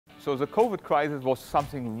So the COVID crisis was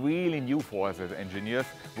something really new for us as engineers.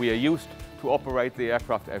 We are used to operate the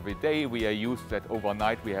aircraft every day. We are used that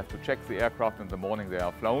overnight we have to check the aircraft, in the morning they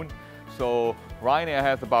are flown. So Ryanair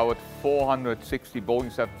has about 460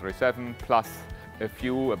 Boeing 737 plus a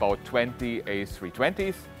few, about 20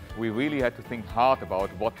 A320s. We really had to think hard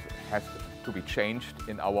about what has to be changed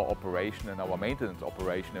in our operation and our maintenance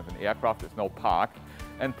operation if an aircraft is now parked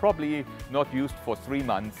and probably not used for 3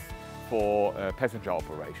 months for passenger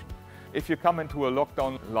operation. If you come into a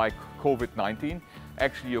lockdown like COVID-19,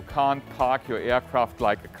 actually you can't park your aircraft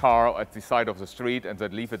like a car at the side of the street and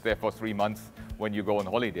then leave it there for 3 months when you go on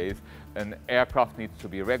holidays. An aircraft needs to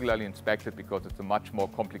be regularly inspected because it's a much more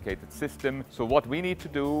complicated system. So what we need to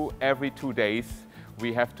do every 2 days,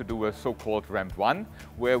 we have to do a so-called ramp 1,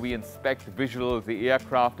 where we inspect visually the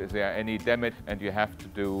aircraft, is there any damage, and you have to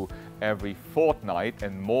do every fortnight a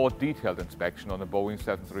more detailed inspection on a Boeing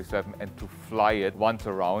 737 and to fly it once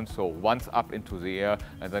around, so once up into the air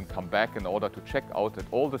and then come back in order to check out that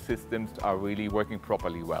all the systems are really working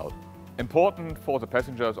properly well. Important for the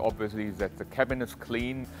passengers obviously is that the cabin is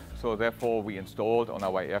clean, so therefore we installed on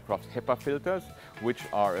our aircraft HEPA filters, which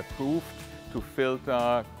are approved to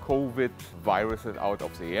filter COVID viruses out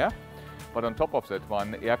of the air. But on top of that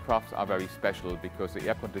one, aircrafts are very special because the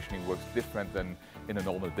air conditioning works different than in a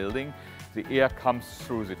normal building. The air comes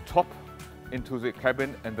through the top into the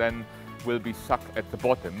cabin and then will be sucked at the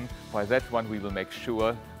bottom. By that one we will make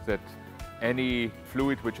sure that any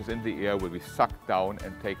fluid which is in the air will be sucked down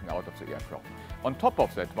and taken out of the aircraft. On top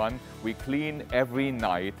of that one, we clean every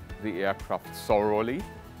night the aircraft thoroughly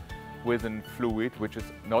with a fluid which is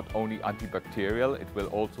not only antibacterial, it will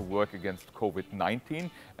also work against COVID-19,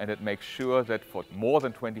 and it makes sure that for more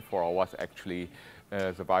than 24 hours actually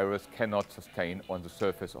the virus cannot sustain on the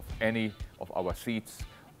surface of any of our seats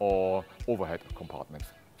or overhead compartments.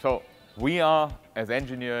 So we are, as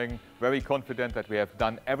engineering, very confident that we have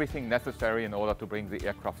done everything necessary in order to bring the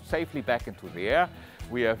aircraft safely back into the air.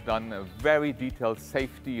 We have done a very detailed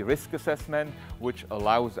safety risk assessment, which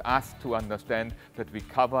allows us to understand that we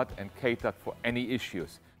covered and catered for any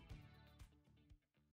issues.